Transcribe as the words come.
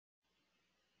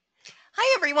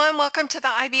Hi everyone, welcome to the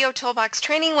IBOtoolbox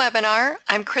training webinar.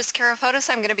 I'm Chris Karafotis.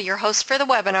 I'm going to be your host for the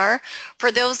webinar.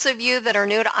 For those of you that are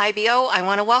new to IBO, I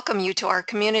want to welcome you to our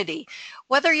community.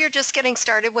 Whether you're just getting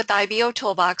started with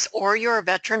IBOtoolbox or you're a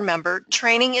veteran member,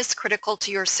 training is critical to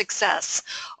your success.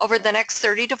 Over the next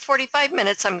 30 to 45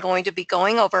 minutes, I'm going to be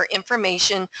going over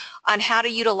information on how to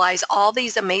utilize all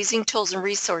these amazing tools and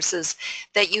resources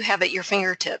that you have at your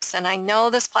fingertips. And I know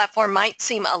this platform might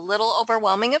seem a little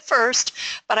overwhelming at first,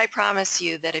 but I promise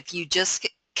you that if you just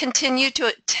continue to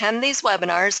attend these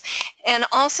webinars and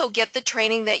also get the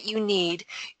training that you need,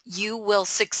 you will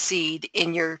succeed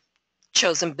in your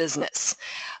chosen business.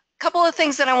 Couple of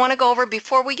things that I want to go over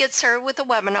before we get started with the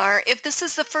webinar. If this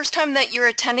is the first time that you're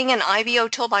attending an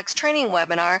IBOtoolbox training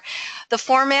webinar, the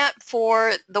format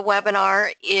for the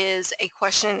webinar is a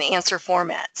question and answer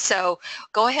format. So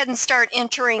go ahead and start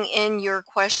entering in your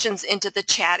questions into the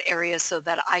chat area so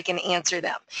that I can answer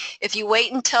them. If you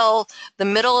wait until the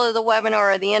middle of the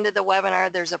webinar or the end of the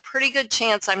webinar, there's a pretty good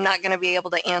chance I'm not going to be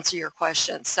able to answer your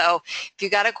question. So if you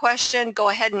got a question, go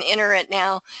ahead and enter it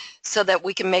now so that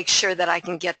we can make sure that I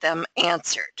can get them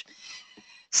answered.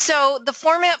 So the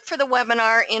format for the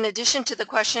webinar, in addition to the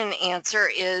question and answer,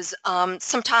 is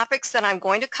some topics that I'm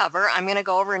going to cover. I'm going to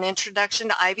go over an introduction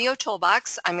to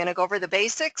IBOtoolbox. I'm going to go over the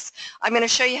basics. I'm going to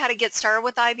show you how to get started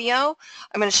with IBO.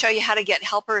 I'm going to show you how to get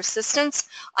helper assistance.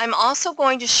 I'm also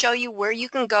going to show you where you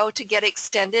can go to get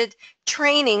extended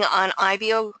training on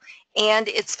IBO and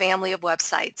its family of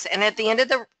websites. And at the end of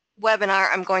the webinar,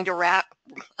 I'm going to wrap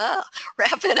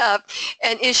it up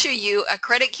and issue you a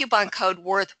credit coupon code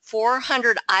worth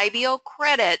 400 IBO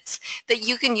credits that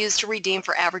you can use to redeem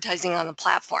for advertising on the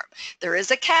platform. There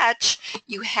is a catch.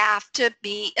 You have to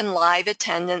be in live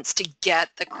attendance to get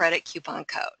the credit coupon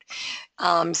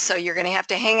code. So you're going to have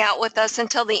to hang out with us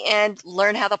until the end,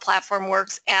 learn how the platform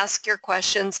works, ask your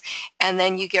questions, and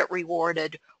then you get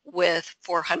rewarded with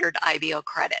 400 IBO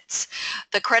credits.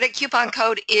 The credit coupon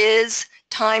code is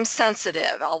time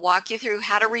sensitive. I'll walk you through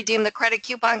how to redeem the credit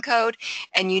coupon code,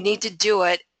 and you need to do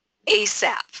it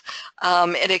ASAP.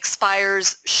 It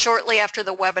expires shortly after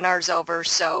the webinar is over,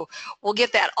 so we'll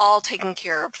get that all taken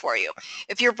care of for you.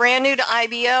 If you're brand new to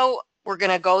IBO, we're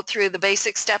going to go through the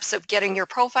basic steps of getting your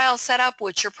profile set up,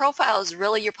 which your profile is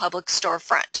really your public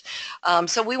storefront.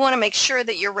 So we want to make sure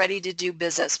that you're ready to do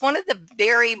business. One of the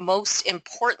very most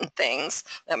important things,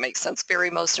 that makes sense,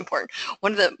 very most important,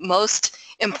 one of the most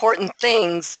important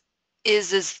things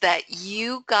is that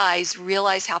you guys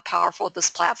realize how powerful this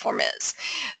platform is,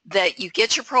 that you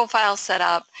get your profile set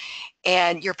up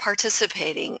and you're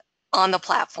participating on the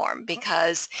platform,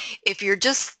 because if you're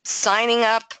just signing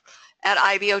up at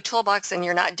IBOtoolbox and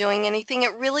you're not doing anything,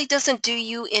 it really doesn't do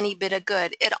you any bit of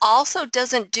good. It also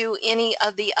doesn't do any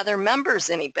of the other members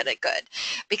any bit of good,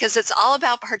 because it's all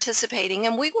about participating,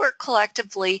 and we work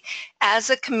collectively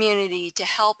as a community to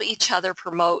help each other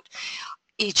promote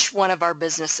each one of our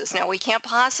businesses. Now, we can't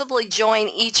possibly join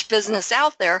each business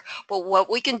out there, but what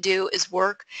we can do is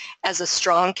work as a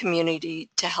strong community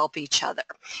to help each other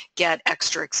get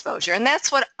extra exposure. And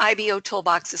that's what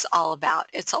IBOtoolbox is all about.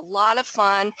 It's a lot of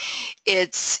fun.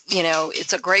 It's,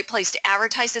 it's a great place to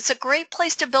advertise. It's a great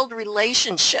place to build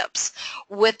relationships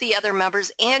with the other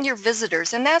members and your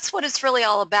visitors. And that's what it's really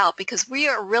all about, because we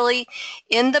are really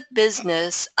in the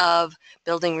business of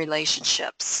building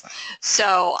relationships.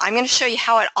 So I'm going to show you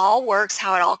how it all works,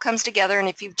 how it all comes together. And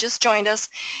if you've just joined us,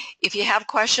 if you have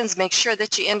questions, make sure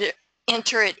that you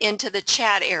enter it into the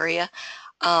chat area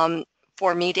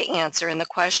for me to answer. And the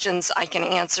questions, I can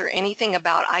answer anything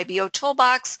about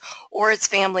IBOtoolbox or its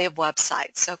family of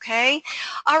websites, okay?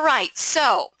 All right,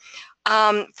 so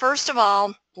first of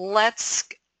all, let's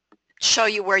show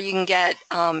you where you can get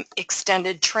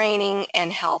extended training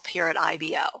and help here at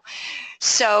IBO.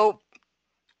 So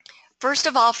first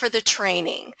of all, for the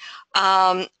training,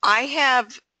 I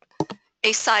have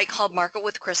a site called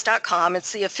marketwithchris.com.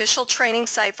 It's the official training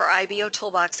site for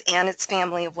IBOtoolbox and its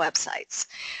family of websites.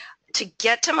 To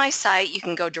get to my site, you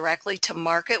can go directly to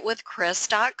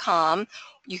marketwithchris.com.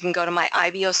 You can go to my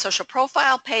IBO social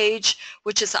profile page,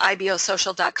 which is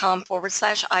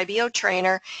ibosocial.com/IBO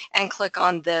trainer, and click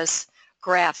on this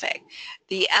graphic.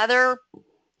 The other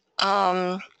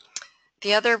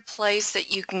place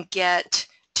that you can get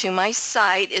to my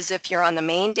site is if you're on the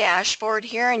main dashboard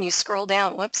here and you scroll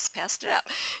down, whoops, passed it up,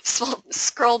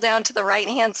 scroll down to the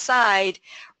right-hand side,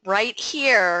 right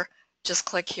here, just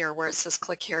click here where it says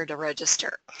click here to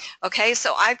register. Okay,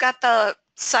 so I've got the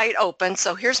site open.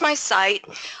 So here's my site.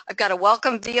 I've got a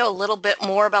welcome video, a little bit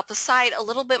more about the site, a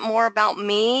little bit more about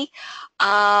me.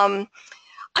 I've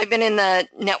been in the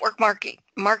network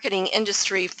marketing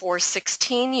industry for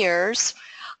 16 years.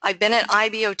 I've been at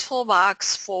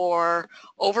IBOtoolbox for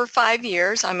over 5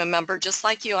 years. I'm a member just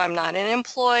like you. I'm not an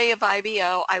employee of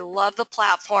IBO. I love the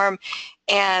platform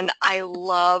and I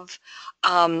love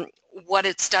what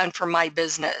it's done for my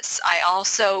business. I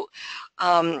also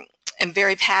am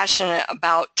very passionate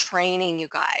about training you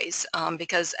guys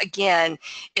because, again,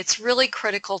 it's really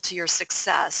critical to your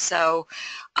success. So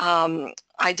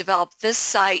I developed this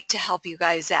site to help you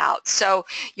guys out. So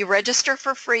you register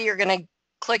for free. You're going to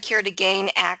click here to gain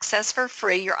access for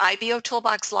free. Your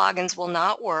IBOtoolbox logins will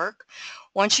not work.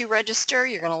 Once you register,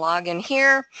 you're going to log in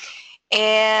here.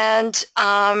 And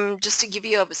just to give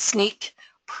you a sneak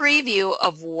preview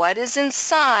of what is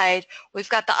inside, we've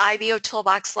got the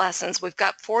IBOtoolbox lessons. We've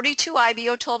got 42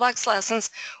 IBOtoolbox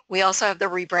lessons. We also have the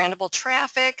rebrandable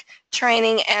traffic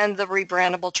training and the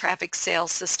rebrandable traffic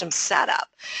sales system setup.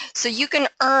 So you can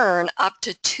earn up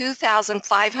to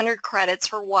 2,500 credits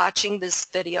for watching this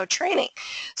video training.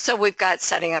 So we've got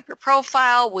setting up your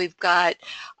profile. We've got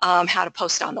how to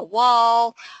post on the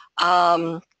wall.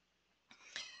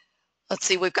 Let's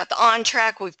see, we've got the on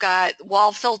track, we've got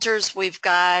wall filters, we've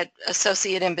got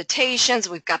associate invitations,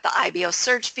 we've got the IBO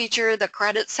search feature, the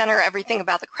credit center, everything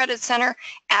about the credit center,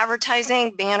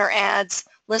 advertising, banner ads,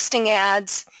 listing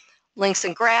ads, links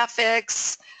and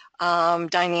graphics,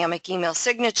 dynamic email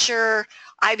signature,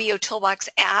 IBOtoolbox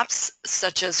apps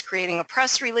such as creating a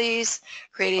press release,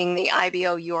 creating the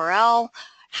IBO URL,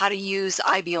 how to use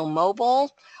IBO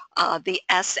mobile, the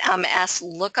SMS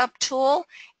lookup tool,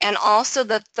 and also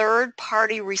the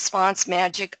third-party Response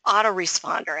Magic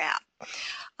autoresponder app.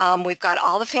 We've got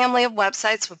all the family of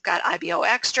websites. We've got IBO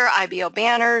Extra, IBO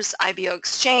Banners, IBO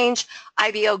Exchange,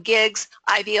 IBO Gigs,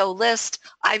 IBO List,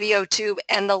 IBO Tube,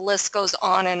 and the list goes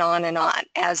on and on and on.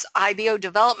 As IBO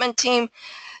development team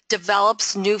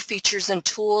develops new features and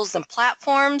tools and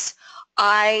platforms,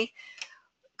 I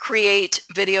create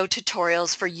video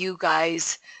tutorials for you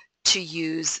guys to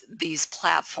use these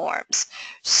platforms.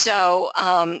 So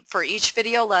for each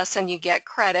video lesson you get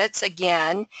credits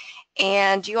again,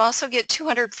 and you also get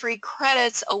 200 free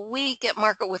credits a week at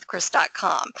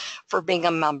marketwithchris.com for being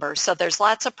a member. So there's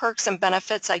lots of perks and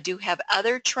benefits. I do have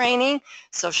other training,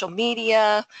 social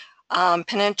media,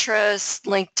 Pinterest,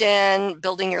 LinkedIn,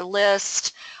 building your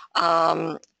list,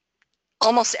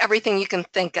 almost everything you can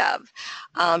think of.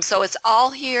 So it's all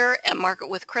here at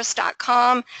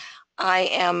marketwithchris.com. I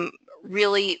am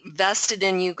really vested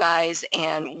in you guys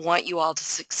and want you all to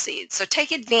succeed. So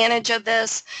take advantage of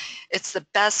this. It's the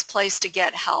best place to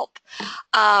get help.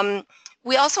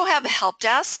 We also have a help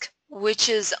desk, which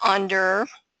is under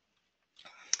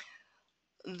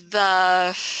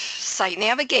the site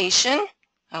navigation.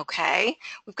 Okay,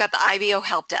 we've got the IBO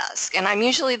help desk, and I'm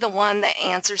usually the one that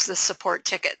answers the support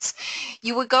tickets.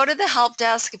 You would go to the help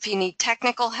desk if you need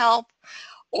technical help,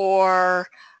 or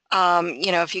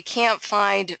if you can't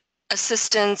find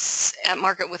assistance at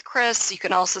Market with Chris, you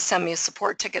can also send me a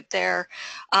support ticket there.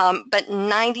 But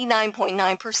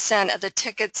 99.9% of the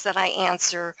tickets that I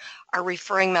answer are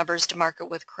referring members to Market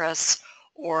with Chris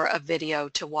or a video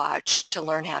to watch to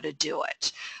learn how to do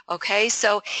it. Okay,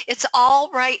 so it's all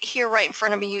right here, right in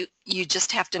front of me. You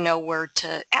just have to know where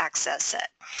to access it.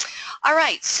 All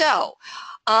right, so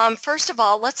first of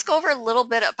all, let's go over a little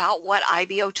bit about what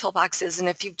IBOtoolbox is. And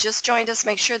if you've just joined us,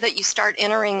 make sure that you start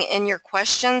entering in your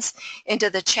questions into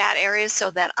the chat area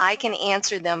so that I can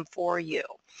answer them for you.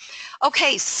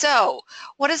 Okay, so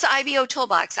what is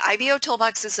IBOtoolbox?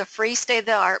 IBOtoolbox is a free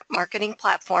state-of-the-art marketing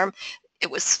platform. It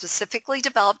was specifically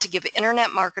developed to give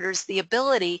internet marketers the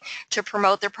ability to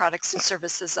promote their products and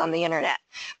services on the internet.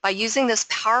 By using this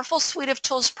powerful suite of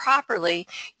tools properly,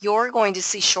 you're going to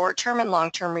see short-term and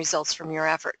long-term results from your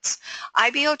efforts.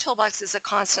 IBOtoolbox is a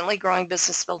constantly growing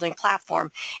business building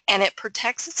platform, and it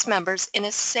protects its members in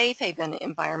a safe haven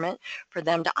environment for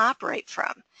them to operate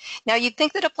from. Now, you'd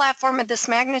think that a platform of this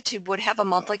magnitude would have a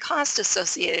monthly cost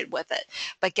associated with it,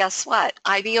 but guess what?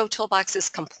 IBOtoolbox is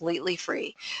completely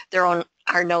free. There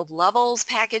are no levels,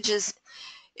 packages,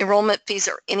 enrollment fees,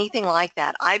 or anything like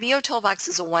that. IBOtoolbox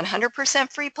is a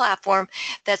 100% free platform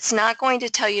that's not going to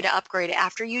tell you to upgrade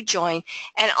after you join,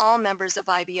 and all members of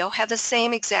IBO have the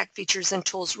same exact features and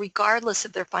tools regardless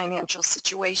of their financial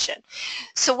situation.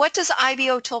 So what does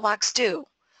IBOtoolbox do?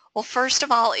 Well, first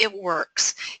of all, it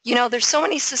works. You know, there's so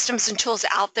many systems and tools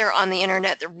out there on the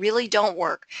internet that really don't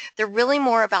work. They're really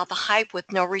more about the hype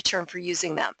with no return for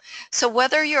using them. So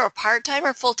whether you're a part-time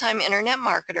or full-time internet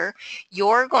marketer,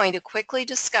 you're going to quickly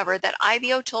discover that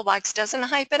IBOtoolbox doesn't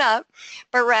hype it up,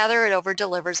 but rather it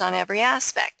over-delivers on every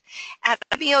aspect. At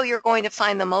IBO, you're going to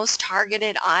find the most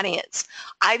targeted audience.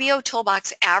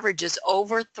 IBOtoolbox averages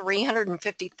over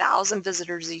 350,000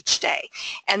 visitors each day,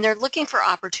 and they're looking for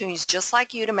opportunities just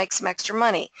like you to make some extra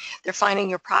money. They're finding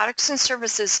your products and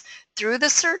services through the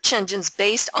search engines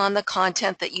based on the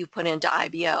content that you put into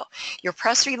IBO. Your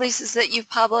press releases that you've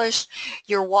published,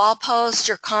 your wall posts,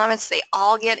 your comments, they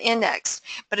all get indexed.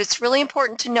 But it's really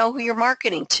important to know who you're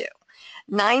marketing to.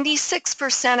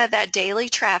 96% of that daily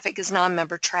traffic is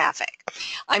non-member traffic.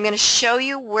 I'm going to show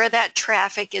you where that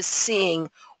traffic is seeing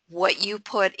what you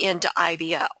put into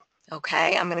IBO.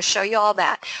 Okay, I'm going to show you all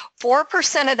that.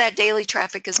 4% of that daily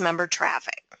traffic is member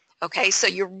traffic. Okay, so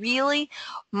you're really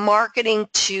marketing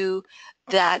to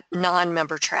that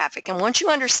non-member traffic. And once you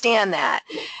understand that,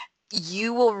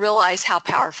 you will realize how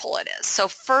powerful it is. So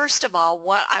first of all,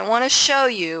 what I want to show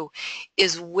you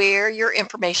is where your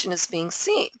information is being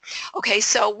seen. Okay,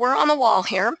 so we're on the wall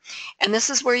here, and this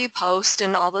is where you post,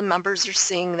 and all the members are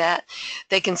seeing that.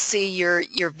 They can see your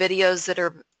videos that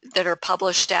are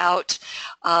published out,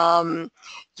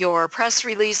 your press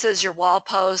releases, your wall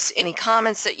posts, any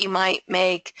comments that you might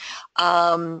make,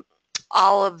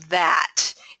 all of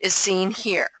that is seen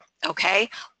here. Okay,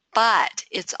 but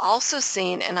it's also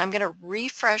seen, and I'm going to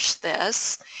refresh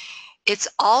this, it's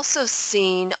also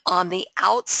seen on the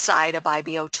outside of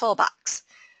IBOtoolbox.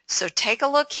 So take a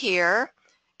look here,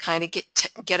 kind of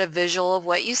get a visual of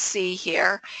what you see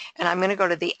here, and I'm going to go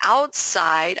to the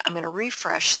outside. I'm going to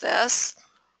refresh this,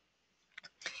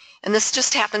 and this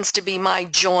just happens to be my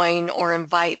join or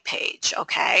invite page.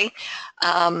 Okay,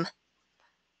 let's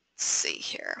see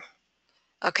here.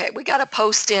 Okay, we got a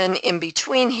post in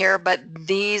between here, but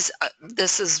this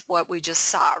is what we just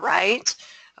saw, right?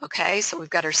 Okay, so we've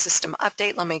got our system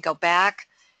update. Let me go back.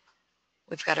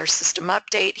 We've got our system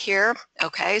update here.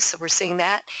 Okay, so we're seeing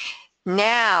that.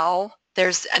 Now,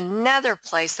 there's another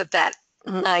place that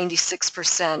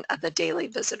 96% of the daily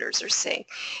visitors are seeing.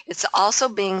 It's also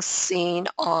being seen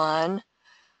on, wait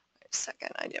a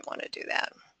second, I didn't want to do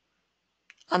that,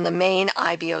 on the main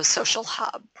IBO social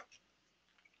hub.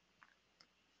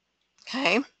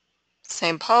 Okay,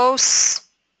 same posts.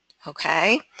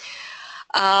 Okay.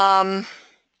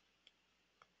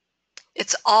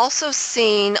 It's also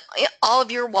seen, all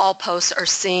of your wall posts are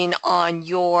seen on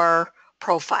your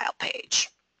profile page.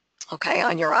 Okay,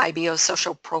 on your IBO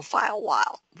social profile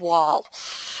wall.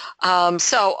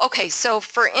 So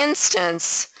for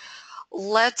instance,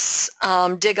 let's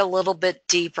dig a little bit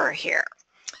deeper here.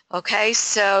 Okay,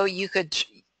 so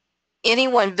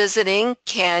anyone visiting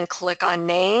can click on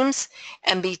names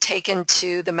and be taken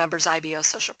to the member's IBO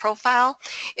social profile.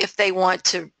 If they want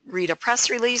to read a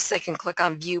press release, they can click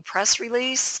on view press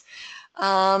release.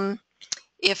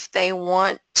 If they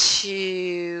want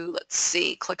to, let's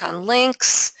see, click on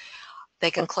links, they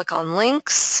can click on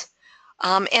links,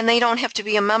 and they don't have to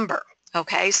be a member.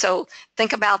 Okay, so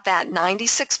think about that.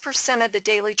 96% of the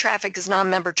daily traffic is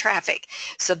non-member traffic.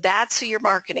 So that's who you're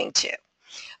marketing to.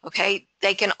 Okay,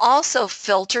 they can also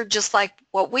filter just like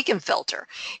what we can filter.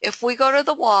 If we go to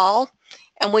the wall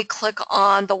and we click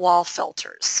on the wall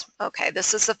filters, okay,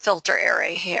 this is the filter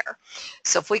area here.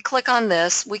 So if we click on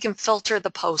this, we can filter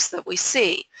the posts that we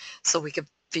see. So we could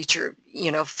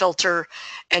filter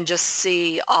and just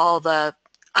see all the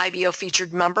IBO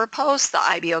featured member posts, the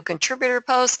IBO contributor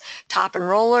posts, top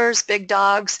enrollers, big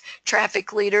dogs,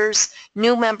 traffic leaders,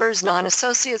 new members,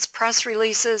 non-associates, press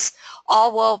releases,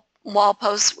 all wall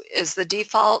posts is the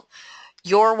default.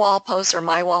 Your wall post or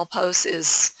my wall post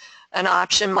is an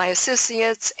option. My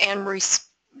associates and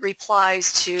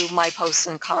replies to my posts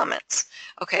and comments.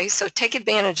 Okay, so take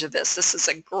advantage of this. This is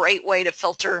a great way to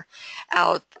filter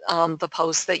out the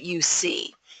posts that you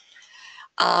see.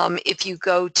 If you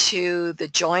go to the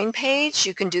join page,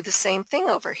 you can do the same thing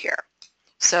over here.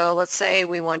 So let's say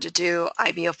we want to do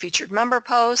IBO featured member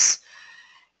posts,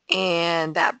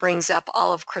 and that brings up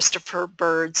all of Christopher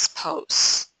Bird's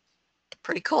posts.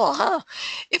 Pretty cool, huh?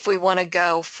 If we want to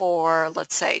go for,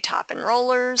 let's say, top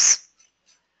enrollers,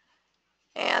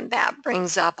 and that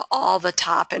brings up all the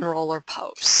top enroller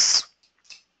posts.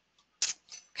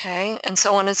 Okay, and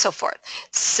so on and so forth.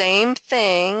 Same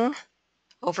thing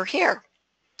over here.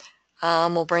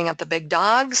 We'll bring up the big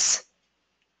dogs,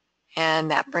 and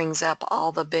that brings up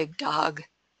all the big dog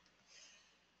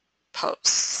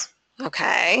posts.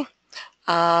 Okay.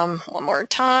 One more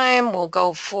time, we'll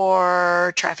go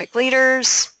for traffic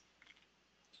leaders.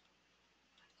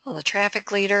 all the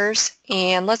traffic leaders,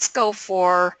 and let's go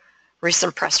for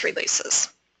recent press releases.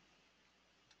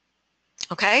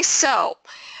 Okay, so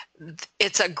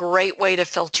it's a great way to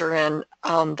filter in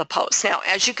the posts. Now,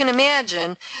 as you can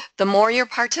imagine, the more you're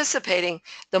participating,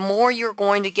 the more you're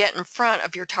going to get in front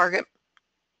of your target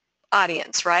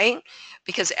audience, right?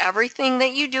 Because everything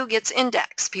that you do gets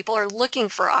indexed. People are looking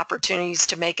for opportunities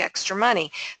to make extra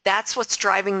money. That's what's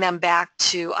driving them back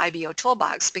to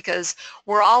IBOtoolbox, because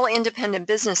we're all independent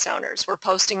business owners. We're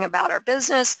posting about our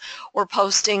business. We're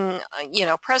posting,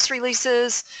 press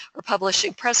releases. We're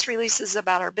publishing press releases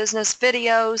about our business,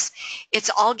 videos.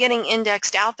 It's all getting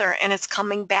indexed out there, and it's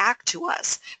coming back to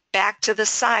us, back to the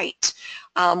site.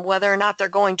 Whether or not they're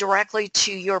going directly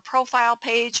to your profile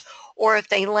page, or if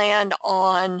they land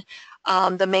on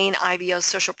the main IBO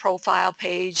social profile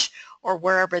page or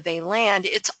wherever they land,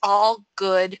 it's all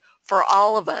good for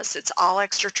all of us. It's all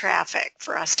extra traffic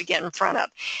for us to get in front of.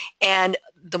 And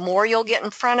the more you'll get in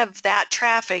front of that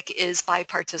traffic is by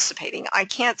participating. I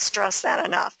can't stress that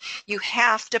enough. You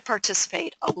have to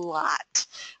participate a lot.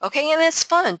 Okay, and it's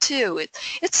fun too.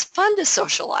 It's fun to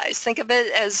socialize. Think of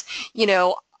it as,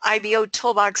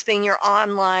 IBOtoolbox being your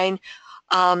online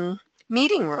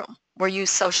meeting room where you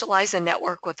socialize and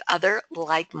network with other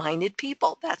like-minded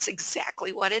people. That's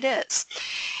exactly what it is.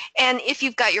 And if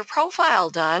you've got your profile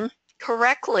done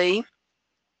correctly,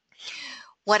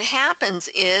 what happens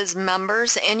is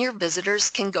members and your visitors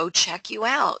can go check you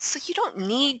out. So you don't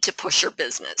need to push your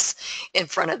business in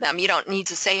front of them. You don't need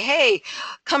to say, hey,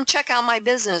 come check out my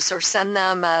business, or send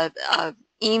them a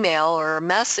email or a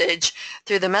message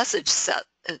through the message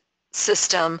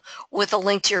system with a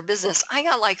link to your business. I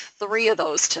got like 3 of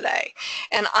those today.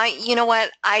 And you know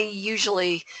what, I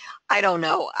don't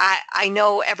know. I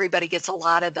know everybody gets a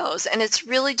lot of those, and it's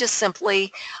really just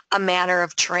simply a matter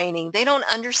of training. They don't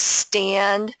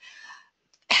understand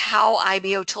how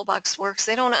IBOtoolbox works.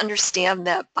 They don't understand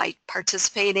that by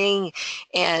participating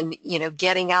and,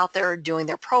 getting out there, doing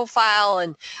their profile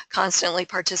and constantly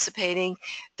participating,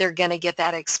 they're going to get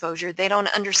that exposure. They don't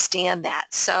understand that.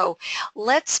 So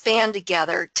let's band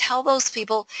together. Tell those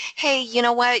people, hey, you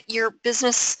know what, your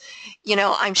business,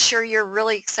 I'm sure you're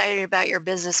really excited about your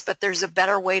business, but there's a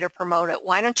better way to promote it.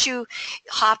 Why don't you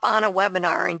hop on a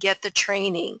webinar and get the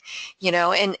training,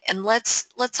 and let's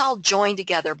all join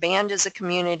together, band as a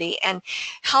community, and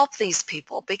help these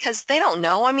people, because they don't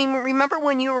know. I mean, remember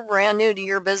when you were brand new to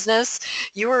your business,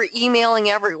 you were emailing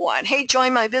everyone, hey,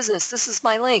 join my business, this is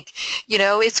my link,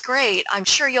 it's great, I'm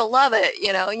sure you'll love it,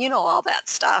 all that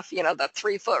stuff, the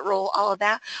 3-foot rule, all of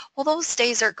that. Well, those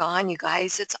days are gone, you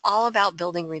guys. It's all about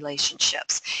building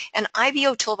relationships, and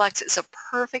IBOtoolbox is a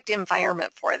perfect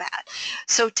environment for that.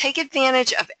 So take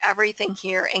advantage of everything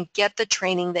here and get the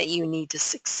training that you need to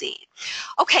succeed.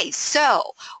 Okay, so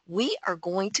we are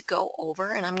going to go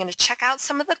over, and I'm going to check out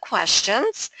some of the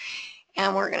questions,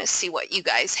 and we're going to see what you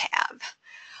guys have.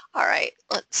 All right,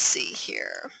 let's see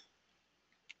here.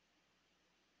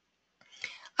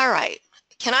 All right,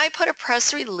 can I put a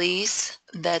press release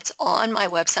that's on my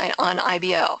website on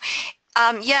IBO?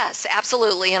 Yes,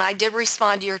 absolutely, and I did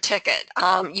respond to your ticket.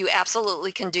 You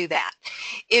absolutely can do that.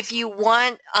 If you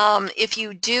want, if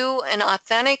you do an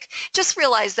authentic, just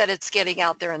realize that it's getting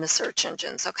out there in the search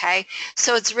engines, okay?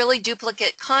 So it's really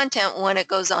duplicate content when it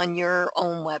goes on your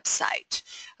own website,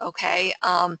 okay?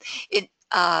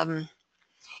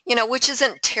 Which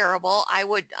isn't terrible.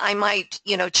 I might,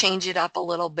 change it up a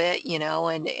little bit,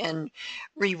 and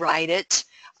rewrite it,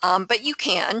 but you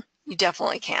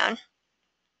definitely can.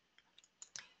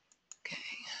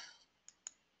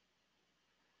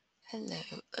 Hello,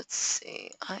 let's see,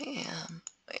 wait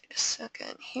a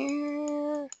second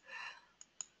here.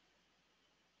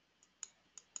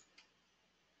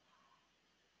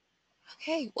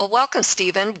 Okay, well, welcome,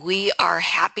 Stephen. We are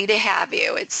happy to have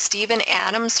you. It's Stephen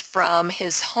Adams from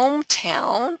his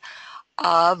hometown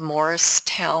of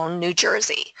Morristown, New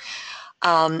Jersey.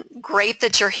 Great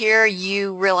that you're here.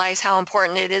 You realize how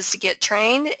important it is to get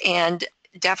trained, and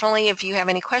definitely if you have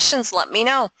any questions, let me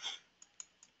know.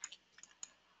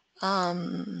 All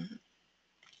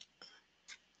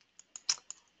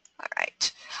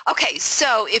right. Okay,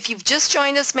 so if you've just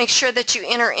joined us, make sure that you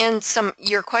enter in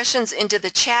your questions into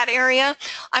the chat area.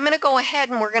 I'm going to go ahead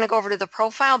and we're going to go over to the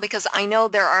profile, because I know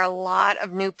there are a lot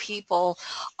of new people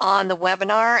on the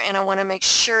webinar, and I want to make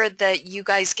sure that you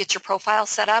guys get your profile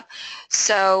set up.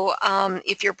 So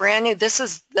if you're brand new, this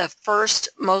is the first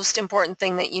most important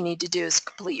thing that you need to do, is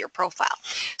complete your profile.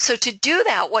 So to do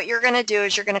that, what you're going to do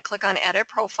is you're going to click on Edit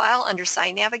Profile under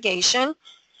Site Navigation.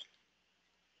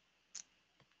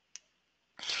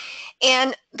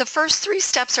 And the first 3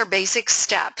 steps are basic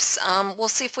steps. We'll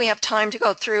see if we have time to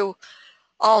go through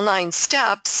all 9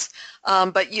 steps,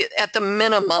 but at the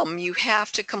minimum, you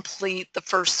have to complete the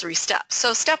first 3 steps.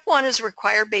 So step 1 is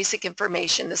required basic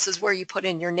information. This is where you put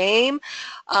in your name,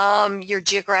 your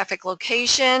geographic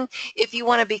location. If you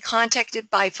want to be contacted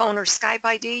by phone or Skype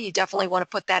ID, you definitely want to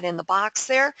put that in the box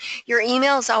there. Your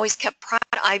email is always kept private.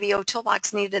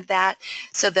 IBOtoolbox needed that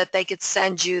so that they could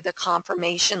send you the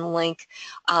confirmation link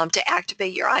to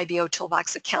activate your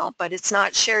IBOtoolbox account, but it's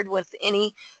not shared with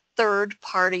any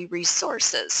third-party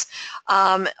resources.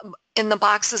 In the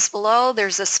boxes below,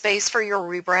 there's a space for your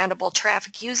rebrandable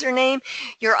traffic username,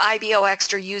 your IBO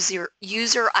Extra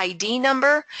user ID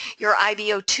number, your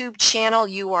IBO Tube channel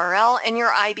URL, and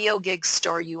your IBO Gig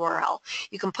Store URL.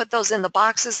 You can put those in the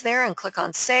boxes there and click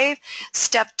on Save.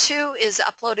 Step 2 is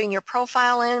uploading your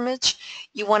profile image.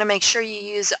 You want to make sure you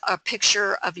use a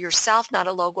picture of yourself, not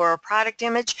a logo or a product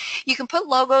image. You can put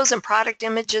logos and product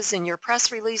images in your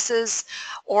press releases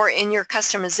or in your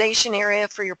customization area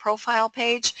for your profile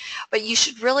page, but you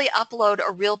should really upload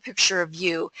a real picture of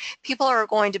you. People are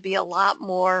going to be a lot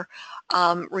more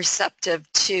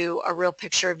receptive to a real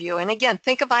picture of you. And again,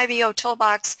 think of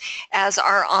IBOtoolbox as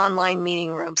our online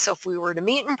meeting room. So if we were to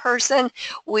meet in person,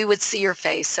 we would see your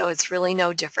face. So it's really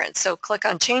no different. So click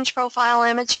on Change Profile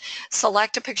Image,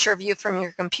 select a picture of you from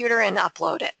your computer, and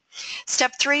upload it.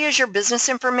 Step 3 is your business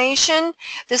information.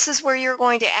 This is where you're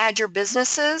going to add your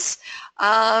businesses.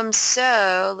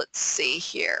 So let's see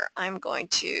here.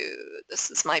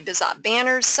 This is my BizOp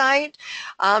Banners site.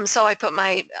 So I put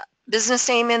my business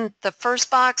name in the first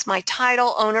box, my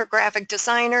title, owner, graphic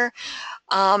designer,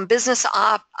 business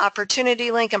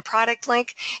opportunity link, and product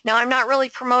link. Now, I'm not really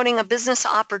promoting a business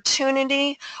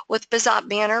opportunity with BizOp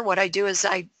Banner. What I do is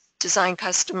I design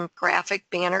custom graphic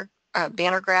banner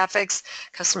graphics,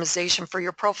 customization for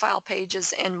your profile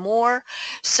pages, and more.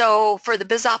 So for the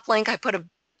BizOp link, I put a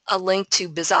link to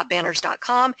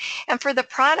bizopbanners.com, and for the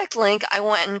product link, I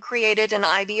went and created an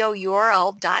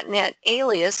IBOURL.net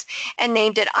alias and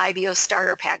named it IBO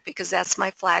Starter Pack because that's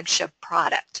my flagship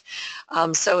product.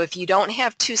 So if you don't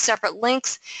have 2 separate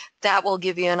links, that will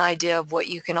give you an idea of what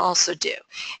you can also do.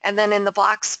 And then in the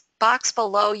box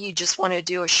below, you just want to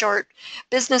do a short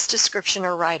business description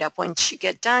or write-up. Once you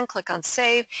get done, click on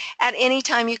Save. At any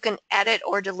time, you can edit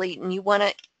or delete, and you want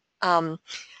to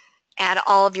add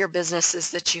all of your businesses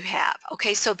that you have.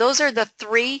 Okay, so those are the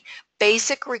 3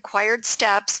 basic required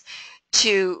steps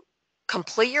to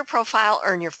complete your profile,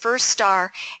 earn your first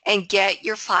star, and get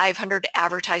your 500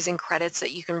 advertising credits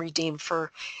that you can redeem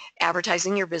for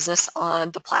advertising your business on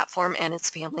the platform and its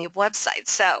family of websites.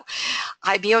 So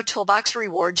IBOtoolbox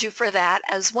rewards you for that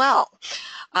as well.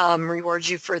 Rewards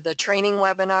you for the training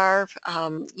webinar,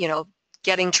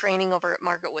 getting training over at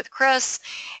Market with Chris,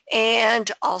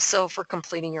 and also for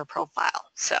completing your profile.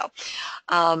 So,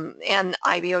 and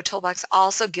IBOtoolbox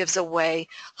also gives away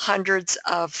hundreds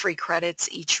of free credits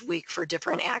each week for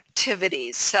different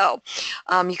activities. So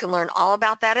you can learn all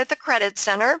about that at the Credit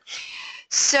Center.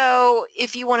 So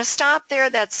if you want to stop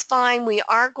there, that's fine. We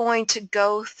are going to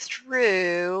go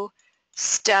through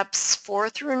steps 4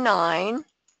 through 9.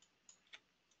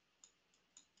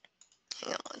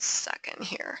 Hang on one second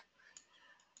here.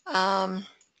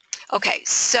 Okay,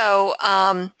 so,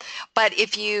 but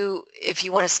if you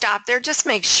want to stop there, just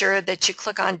make sure that you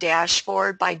click on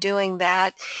Dashboard. By doing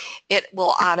that, it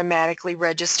will automatically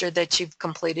register that you've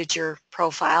completed your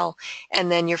profile,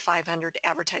 and then your 500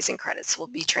 advertising credits will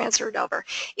be transferred over.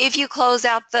 If you close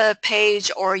out the page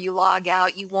or you log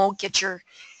out, you won't get your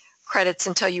credits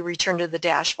until you return to the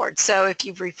dashboard. So if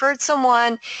you've referred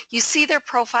someone, you see their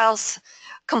profiles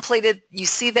completed, you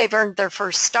see they've earned their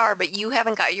first star, but you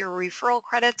haven't got your referral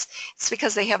credits, it's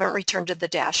because they haven't returned to the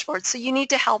dashboard. So you need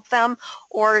to help them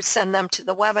or send them to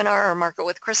the webinar or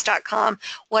marketwithchris.com,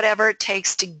 whatever it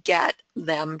takes to get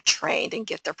them trained and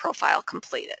get their profile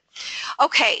completed.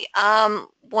 Okay,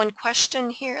 one question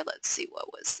here. Let's see,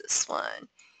 what was this one?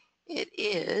 It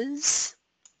is,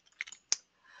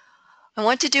 I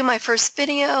want to do my first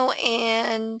video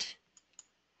and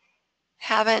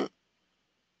haven't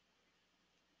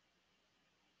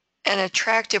an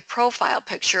attractive profile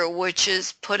picture, which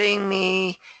is putting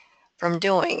me from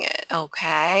doing it.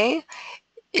 Okay.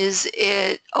 Is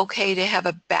it okay to have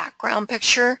a background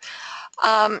picture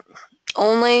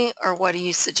only, or what do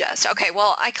you suggest? Okay,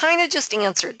 well, I kind of just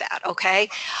answered that, okay?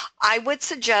 I would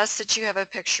suggest that you have a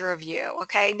picture of you,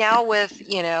 okay? Now with,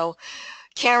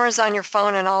 cameras on your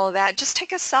phone and all of that, just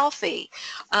take a selfie,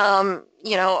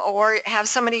 or have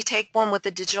somebody take one with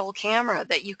a digital camera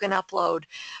that you can upload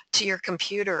to your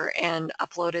computer and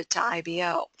upload it to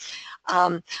IBO.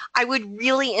 I would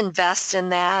really invest in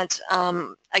that.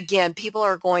 Again, people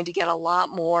are going to get a lot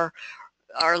more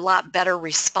or a lot better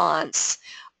response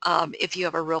if you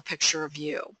have a real picture of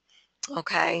you.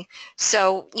 Okay,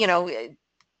 so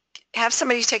have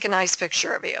somebody take a nice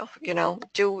picture of you.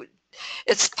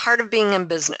 It's part of being in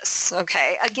business.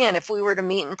 Okay, again, if we were to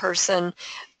meet in person,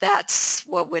 that's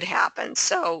what would happen.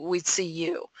 So we'd see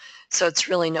you. So it's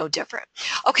really no different.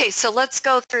 Okay, so let's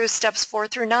go through steps 4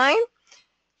 through 9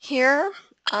 here.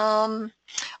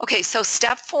 Okay, so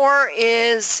step 4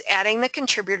 is adding the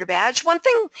contributor badge. One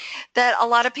thing that a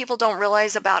lot of people don't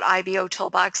realize about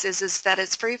IBOtoolbox is that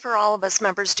it's free for all of us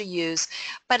members to use,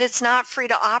 but it's not free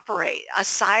to operate. A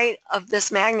site of this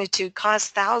magnitude costs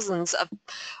thousands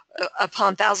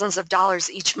upon thousands of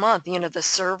dollars each month, the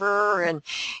server and,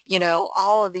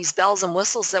 all of these bells and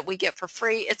whistles that we get for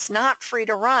free. It's not free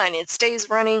to run. It stays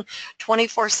running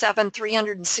 24/7,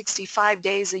 365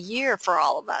 days a year for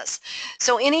all of us.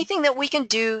 So anything that we can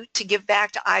do to give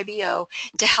back to IBO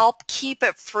to help keep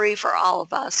it free for all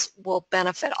of us will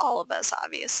benefit all of us,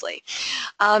 obviously.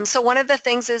 So one of the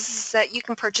things is that you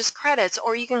can purchase credits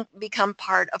or you can become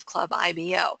part of Club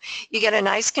IBO. You get a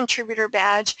nice contributor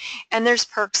badge and there's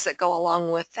perks that go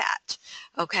along with that.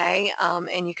 Okay,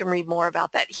 and you can read more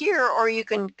about that here, or you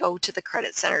can go to the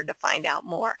Credit Center to find out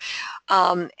more.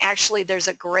 Actually, there's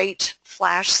a great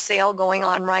flash sale going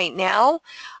on right now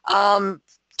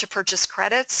to purchase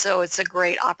credits, so it's a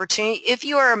great opportunity. If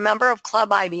you are a member of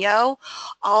Club IBO,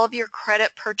 all of your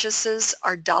credit purchases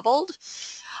are doubled,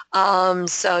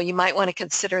 so you might want to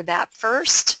consider that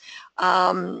first,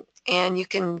 and you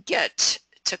can get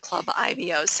to Club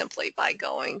IBO simply by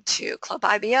going to Club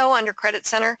IBO under Credit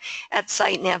Center at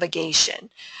Site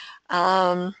Navigation.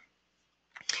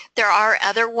 There are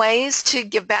other ways to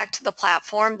give back to the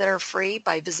platform that are free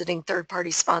by visiting third-party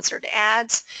sponsored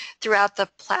ads throughout the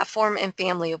platform and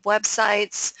family of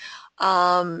websites.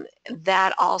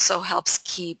 That also helps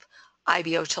keep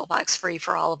IBOtoolbox free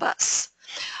for all of us.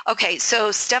 Okay,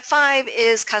 so step 5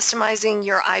 is customizing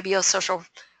your IBO social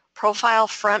profile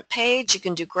front page. You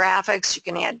can do graphics, you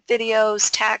can add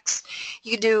videos, text,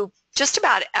 you can do just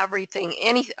about everything,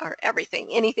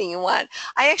 anything you want.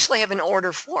 I actually have an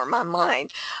order form on mine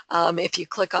if you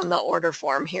click on the order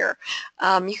form here.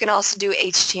 You can also do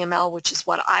HTML, which is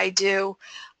what I do,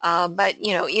 but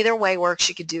either way works.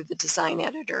 You could do the design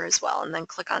editor as well, and then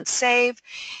click on Save.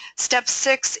 Step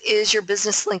 6 is your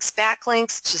business links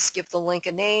backlinks. Just give the link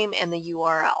a name and the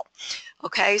URL.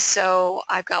 Okay, so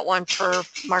I've got one for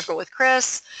Market with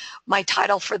Chris. My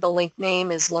title for the link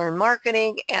name is Learn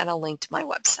Marketing and a link to my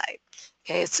website.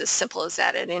 Okay, it's as simple as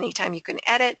that. At any time you can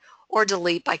edit or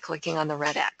delete by clicking on the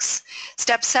red X.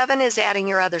 Step 7 is adding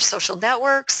your other social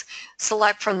networks.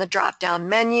 Select from the drop-down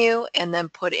menu and then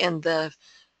put in the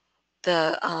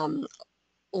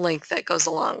link that goes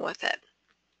along with it.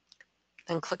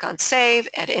 Then click on Save.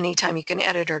 At any time you can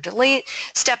edit or delete.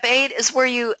 Step 8 is where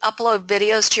you upload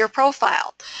videos to your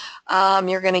profile.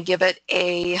 You're going to give it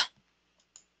a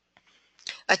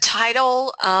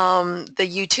title, the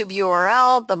YouTube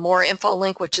URL, the more info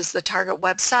link, which is the target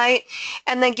website,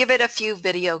 and then give it a few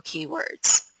video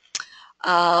keywords.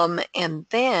 And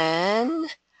then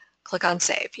click on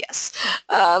Save, yes.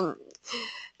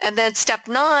 And then step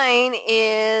 9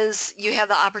 is you have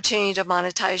the opportunity to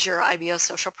monetize your IBO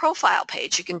social profile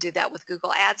page. You can do that with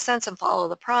Google AdSense and follow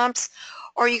the prompts,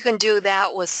 or you can do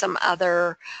that with some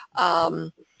other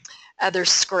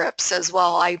scripts as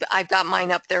well. I've got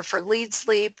mine up there for Lead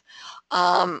Sleep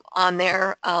on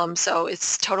there, so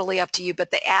it's totally up to you, but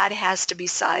the ad has to be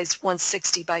sized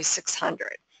 160 by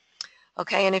 600.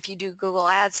 Okay, and if you do Google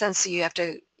AdSense, so you have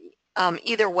to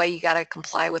either way, you got to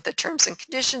comply with the terms and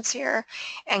conditions here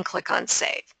and click on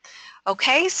Save.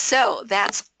 Okay, so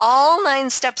that's all 9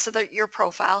 steps of your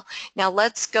profile. Now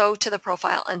let's go to the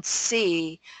profile and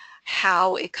see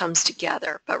how it comes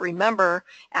together. But remember,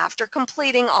 after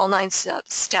completing all 9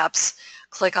 steps,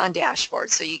 click on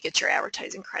Dashboard so you get your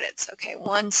advertising credits. Okay,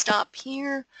 one stop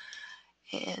here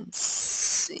and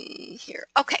see here.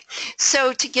 Okay,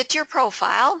 so to get your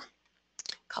profile,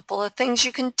 a couple of things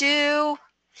you can do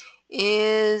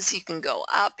is you can go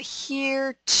up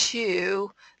here to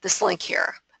this link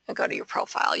here and go to your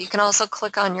profile. You can also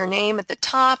click on your name at the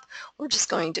top. We're just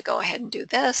going to go ahead and do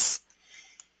this.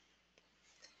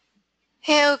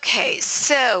 Okay,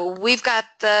 so we've got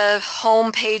the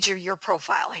home page of your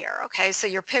profile here. Okay, so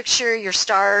your picture, your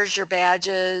stars, your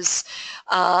badges,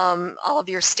 all of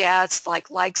your stats like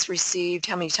likes received,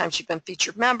 how many times you've been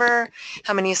featured member,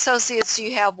 how many associates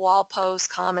you have, wall posts,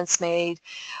 comments made,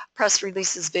 press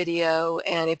releases, video,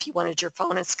 and if you wanted your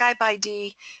phone and Skype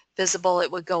ID visible,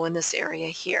 it would go in this area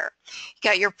here. You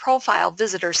got your profile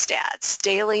visitor stats,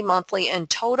 daily, monthly, and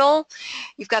total.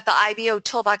 You've got the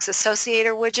IBOtoolbox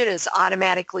Associator widget is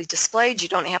automatically displayed. You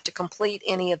don't have to complete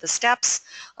any of the steps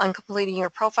on completing your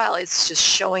profile. It's just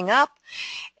showing up.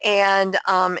 And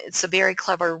it's a very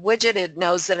clever widget. It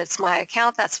knows that it's my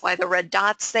account. That's why the red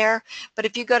dot's there. But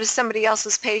if you go to somebody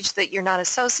else's page that you're not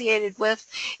associated with,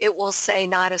 it will say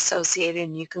not associated,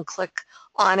 and you can click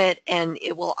on it and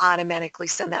it will automatically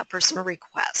send that person a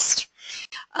request.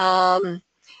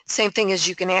 Same thing as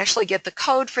you can actually get the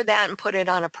code for that and put it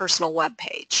on a personal web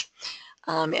page.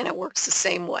 And it works the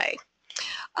same way.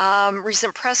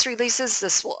 Recent press releases,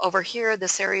 this will over here,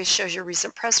 this area shows your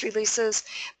recent press releases.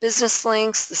 Business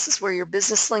links, this is where your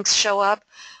business links show up,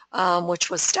 which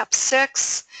was step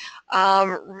 6.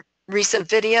 Recent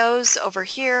videos over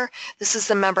here, this is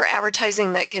the member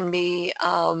advertising that can be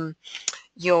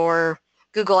your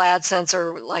Google AdSense,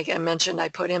 or like I mentioned, I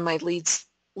put in my lead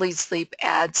sleep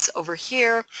ads over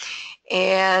here.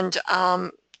 And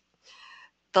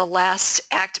the last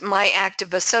my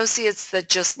active associates that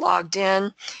just logged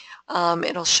in,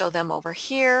 it'll show them over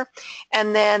here.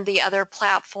 And then the other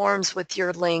platforms with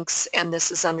your links, and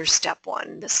this is under step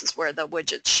 1. This is where the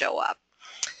widgets show up.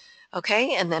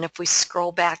 Okay, and then if we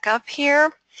scroll back up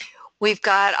here, we've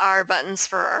got our buttons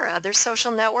for our other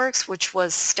social networks, which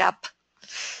was step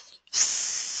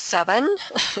 7.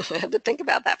 I had to think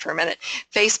about that for a minute.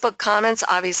 Facebook comments,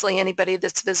 obviously anybody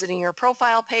that's visiting your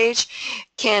profile page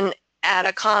can add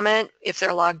a comment if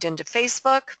they're logged into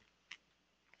Facebook.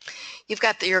 You've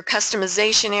got your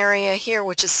customization area here,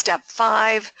 which is step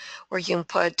 5, where you can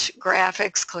put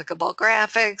graphics, clickable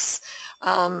graphics.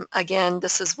 Again,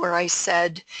 this is where I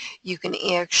said you can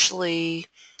actually,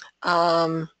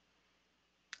 I've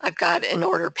got an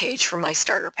order page for my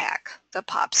starter pack that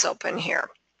pops open here.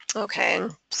 Okay,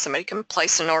 and somebody can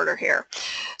place an order here.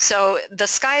 So the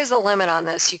sky is the limit on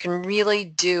this. You can really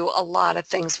do a lot of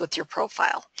things with your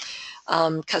profile.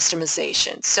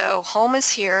 Customization. So home is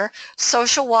here.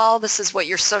 Social wall, this is what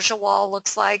your social wall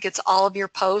looks like. It's all of your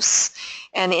posts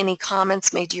and any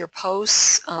comments made to your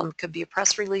posts. Could be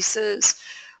press releases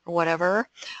or whatever.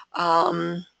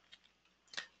 Let's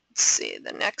see,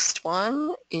 the next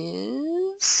one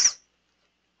is,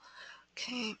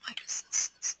 okay, my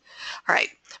businesses. All right,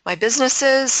 my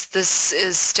businesses, this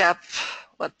is step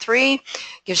 3,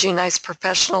 gives you a nice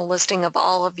professional listing of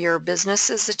all of your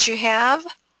businesses that you have.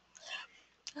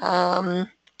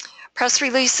 Press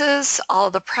releases,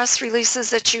 all the press releases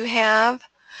that you have,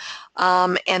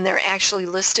 and they're actually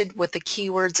listed with the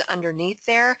keywords underneath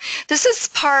there. This is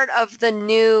part of the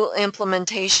new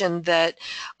implementation that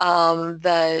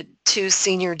the 2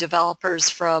 senior developers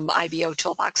from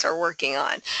IBOtoolbox are working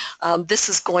on. This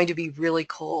is going to be really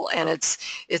cool, and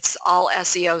it's all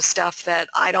SEO stuff that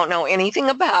I don't know anything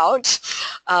about,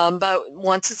 but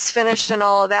once it's finished and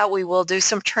all of that, we will do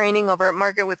some training over at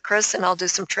Market with Chris, and I'll do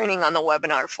some training on the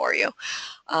webinar for you.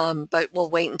 But we'll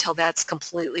wait until that's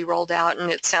completely rolled out,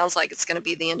 and it sounds like it's going to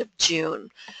be the end of June.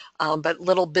 But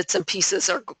little bits and pieces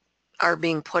are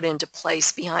being put into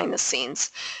place behind the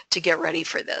scenes to get ready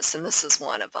for this, and this is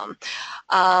one of them.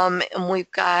 And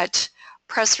we've got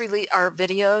press release, our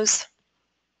videos,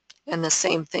 and the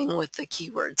same thing with the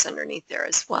keywords underneath there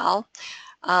as well.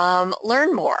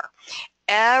 Learn more.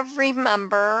 Every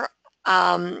member,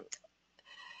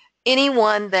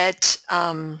 anyone that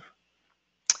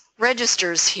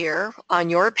registers here on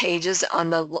your pages,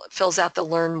 fills out the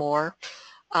Learn More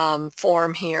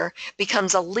form here,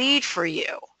 becomes a lead for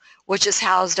you, which is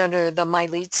housed under the My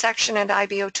Leads section at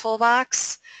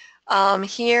IBOtoolbox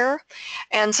here.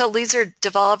 And so leads are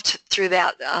developed through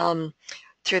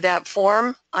that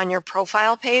form on your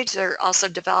profile page. They're also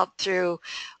developed through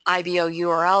IBO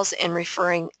URLs and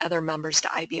referring other members to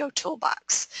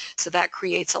IBOtoolbox. So that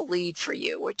creates a lead for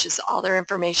you, which is all their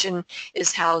information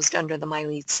is housed under the My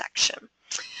Leads section.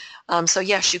 So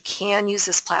yes, you can use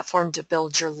this platform to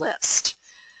build your list.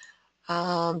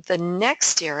 The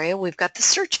next area, we've got the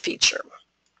search feature.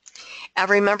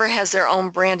 Every member has their own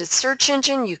branded search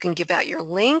engine. You can give out your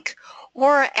link,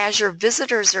 or as your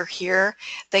visitors are here,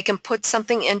 they can put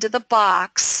something into the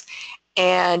box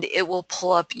and it will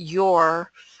pull up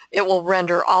it will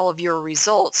render all of your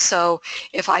results. So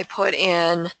if I put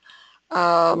in,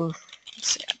 let's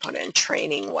see, I put in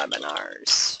training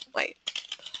webinars. Wait,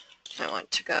 I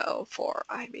want to go for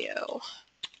IBO.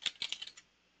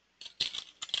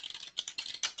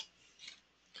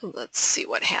 Let's see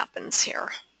what happens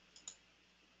here.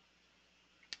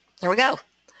 There we go.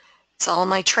 It's all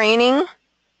my training.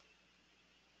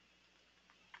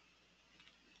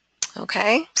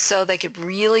 Okay, so they could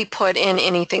really put in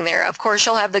anything there. Of course,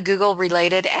 you'll have the Google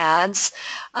related ads,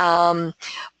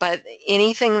 but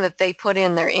anything that they put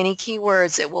in there, any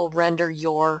keywords, it will render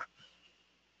your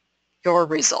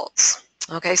results.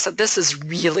 Okay, so this is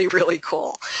really, really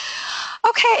cool.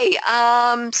 Okay,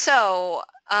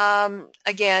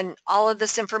 again, all of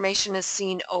this information is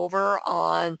seen over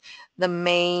on the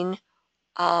main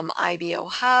IBO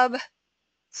hub.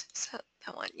 So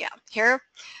that one, yeah, here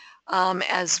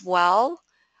as well.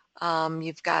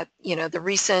 You've got, the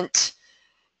recent,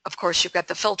 of course, you've got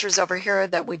the filters over here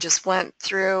that we just went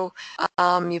through.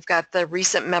 You've got the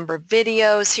recent member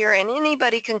videos here, and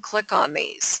anybody can click on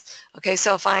these. Okay,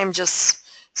 so if I'm just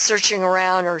searching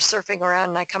around or surfing around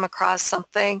and I come across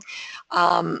something,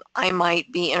 I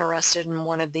might be interested in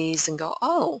one of these and go,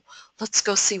 oh, let's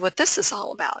go see what this is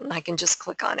all about, and I can just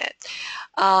click on it.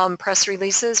 Press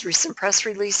releases, recent press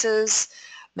releases,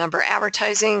 member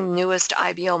advertising, newest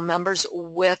IBO members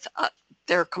with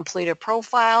their completed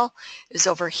profile is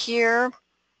over here,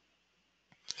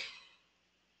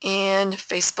 and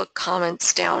Facebook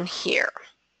comments down here.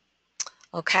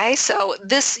 Okay, so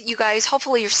this, you guys,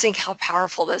 hopefully you're seeing how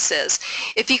powerful this is.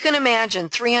 If you can imagine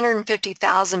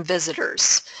 350,000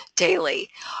 visitors daily,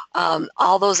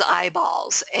 all those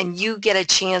eyeballs, and you get a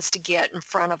chance to get in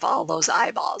front of all those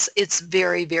eyeballs, it's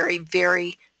very, very,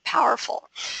 very powerful.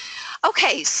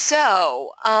 Okay,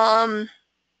 so I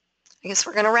guess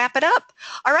we're going to wrap it up.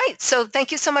 All right, so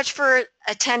thank you so much for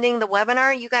attending the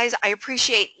webinar. You guys, I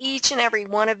appreciate each and every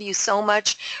one of you so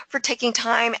much for taking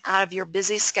time out of your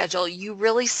busy schedule. You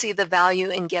really see the value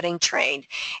in getting trained,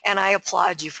 and I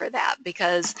applaud you for that,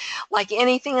 because like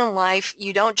anything in life,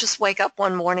 you don't just wake up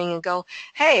one morning and go,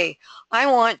 hey, I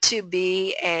want to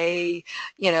be a,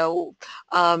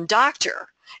 doctor,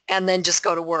 and then just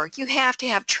go to work. You have to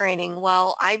have training.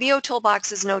 Well,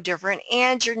 IBOtoolbox is no different,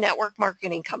 and your network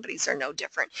marketing companies are no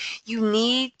different. You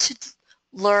need to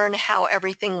learn how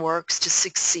everything works to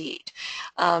succeed.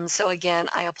 So again,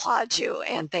 I applaud you,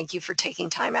 and thank you for taking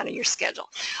time out of your schedule.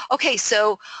 Okay,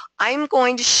 so I'm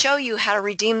going to show you how to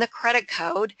redeem the credit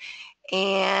code,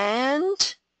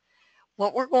 and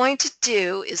what we're going to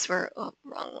do is wrong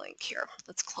link here.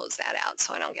 Let's close that out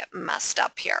so I don't get messed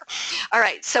up here. All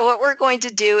right, so what we're going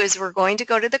to do is we're going to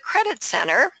go to the Credit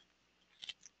Center,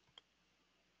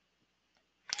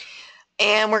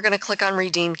 and we're going to click on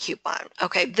Redeem Coupon.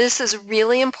 Okay, this is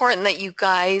really important that you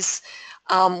guys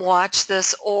watch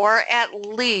this, or at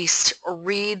least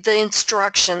read the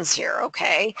instructions here,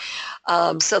 okay,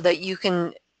 so that you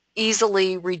can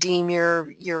easily redeem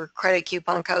your credit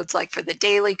coupon codes, like for the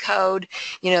daily code,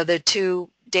 the 2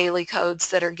 daily codes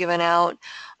that are given out.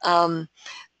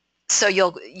 So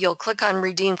you'll click on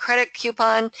Redeem Credit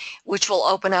Coupon, which will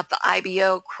open up the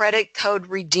IBO Credit Code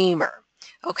Redeemer.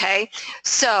 Okay,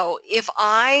 so if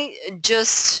I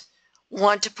just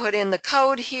want to put in the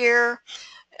code here,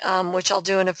 which I'll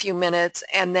do in a few minutes,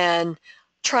 and then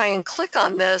try and click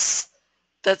on this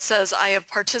that says I have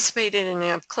participated and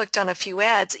I've clicked on a few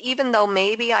ads, even though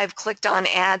maybe I've clicked on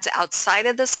ads outside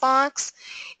of this box,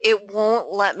 it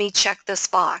won't let me check this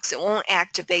box. It won't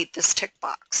activate this tick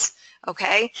box.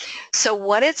 Okay, so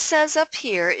what it says up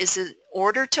here is, in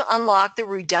order to unlock the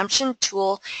redemption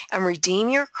tool and redeem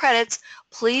your credits,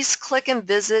 please click and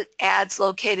visit ads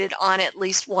located on at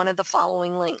least one of the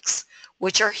following links,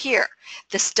 which are here.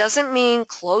 This doesn't mean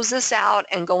close this out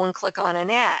and go and click on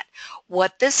an ad.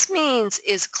 What this means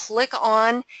is click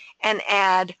on an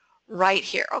ad right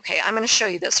here. Okay, I'm going to show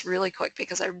you this really quick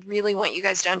because I really want you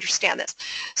guys to understand this.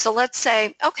 So let's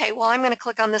say, okay, well, I'm going to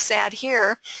click on this ad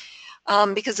here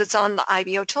because it's on the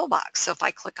IBOtoolbox. So if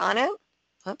I click on it,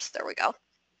 oops, there we go.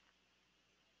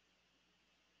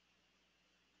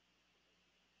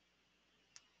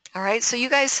 All right, so you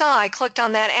guys saw I clicked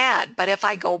on that ad, but if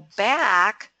I go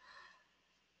back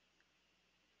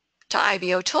to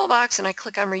IBOtoolbox and I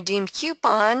click on Redeem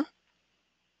Coupon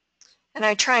and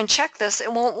I try and check this,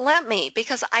 it won't let me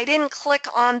because I didn't click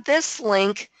on this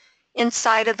link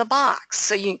inside of the box.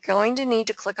 So you're going to need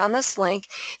to click on this link.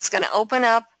 It's going to open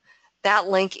up that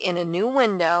link in a new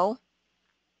window,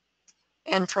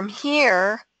 and from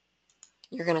here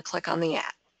you're going to click on the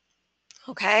ad.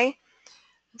 Okay,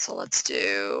 so let's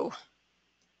do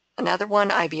another one,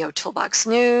 IBOtoolbox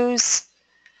News.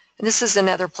 And this is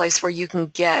another place where you can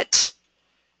get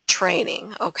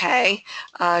training, okay?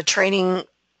 Training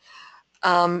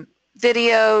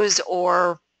videos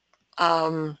or,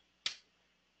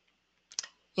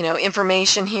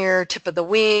 information here, tip of the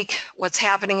week, what's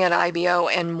happening at IBO,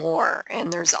 and more.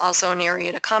 And there's also an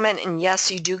area to comment, and yes,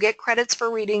 you do get credits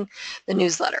for reading the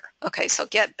newsletter. Okay, so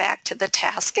get back to the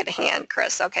task at hand,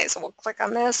 Chris. Okay, so we'll click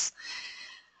on this.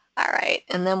 All right,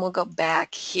 and then we'll go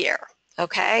back here.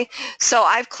 Okay, so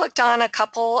I've clicked on a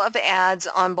couple of ads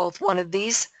on both one of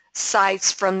these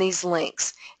sites from these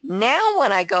links. Now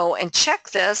when I go and check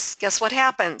this, guess what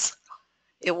happens?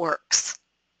 It works.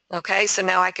 Okay, so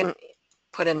now I can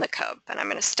put in the code. But I'm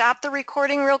going to stop the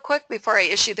recording real quick before I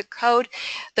issue the code.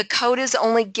 The code is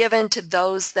only given to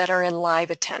those that are in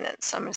live attendance. So I'm going to